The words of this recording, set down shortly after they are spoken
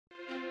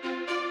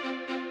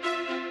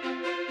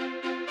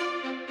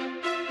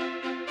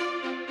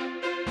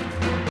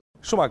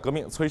数码革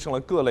命催生了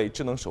各类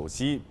智能手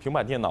机、平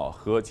板电脑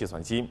和计算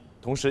机，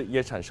同时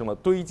也产生了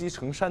堆积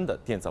成山的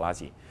电子垃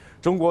圾。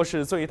中国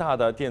是最大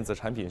的电子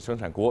产品生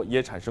产国，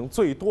也产生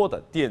最多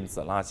的电子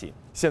垃圾。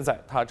现在，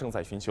它正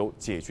在寻求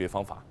解决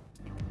方法。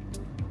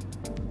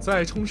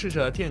在充斥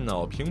着电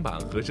脑、平板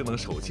和智能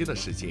手机的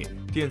世界，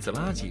电子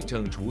垃圾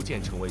正逐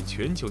渐成为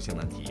全球性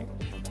难题。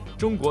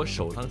中国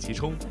首当其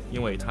冲，因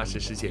为它是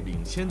世界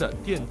领先的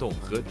电动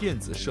和电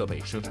子设备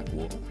生产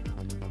国。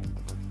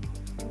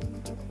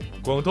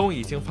广东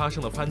已经发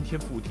生了翻天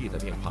覆地的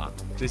变化。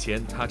之前，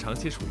它长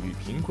期处于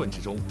贫困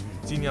之中，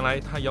近年来，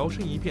它摇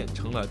身一变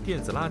成了电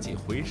子垃圾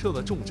回收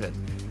的重镇，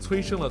催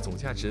生了总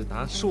价值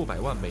达数百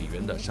万美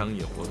元的商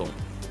业活动。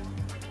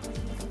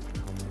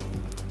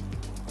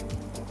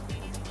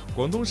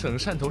广东省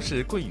汕头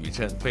市桂屿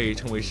镇被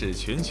称为是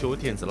全球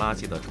电子垃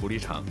圾的处理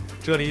厂，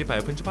这里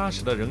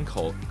80%的人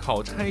口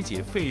靠拆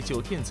解废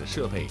旧电子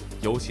设备，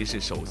尤其是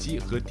手机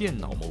和电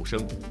脑谋生。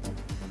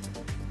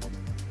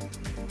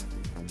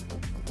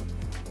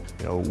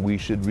We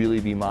should really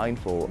be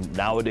mindful.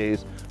 Nowadays,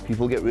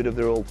 people get rid of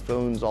their old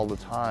phones all the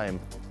time.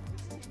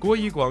 郭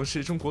一广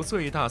是中国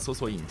最大搜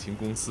索引擎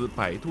公司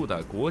百度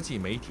的国际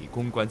媒体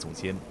公关总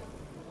监。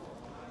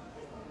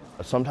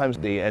Sometimes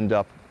they end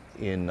up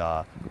in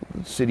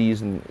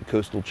cities in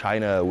coastal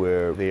China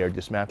where they are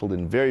dismantled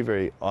in very,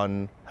 very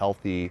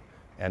unhealthy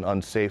and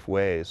unsafe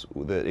ways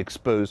that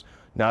expose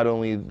not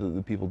only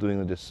the people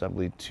doing the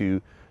disassembly to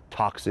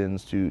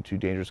toxins, to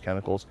dangerous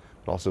chemicals,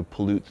 but also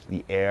pollute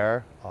the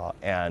air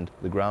and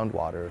the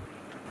groundwater.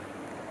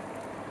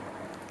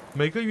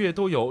 每个月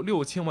都有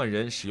6000万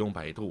人使用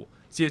百度。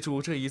借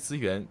助这一资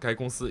源，该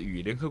公司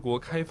与联合国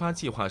开发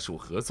计划署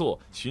合作，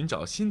寻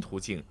找新途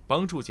径，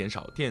帮助减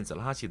少电子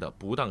垃圾的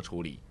不当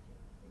处理。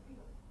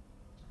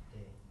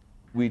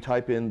We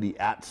type in the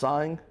 @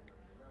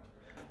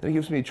 then it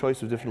gives me a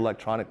choice of different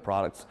electronic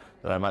products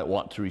that I might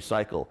want to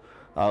recycle.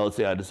 Let's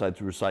say I decide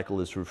to recycle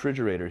this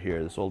refrigerator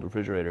here, this old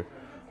refrigerator.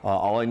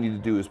 All I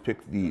need to do is pick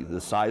the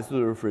size of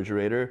the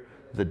refrigerator,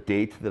 the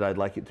date that I'd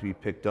like it to be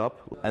picked up,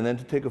 and then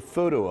to take a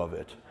photo of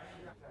it.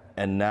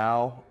 And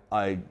now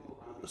I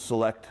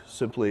select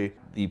simply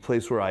the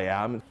place where I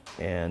am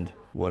and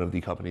one of the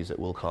companies that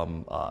will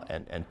come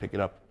and pick it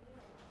up.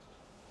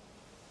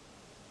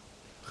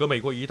 和美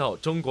国一道，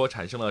中国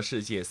产生了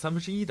世界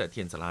1/3的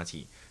电子垃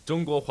圾。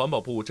中国环保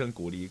部正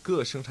鼓励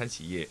各生产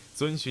企业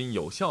遵循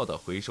有效的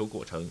回收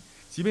过程。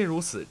即便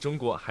如此，中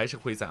国还是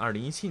会在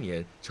2017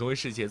年成为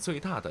世界最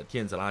大的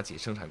电子垃圾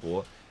生产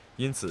国。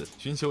因此，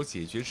寻求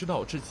解决之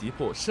道之急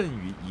迫甚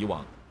于以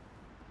往。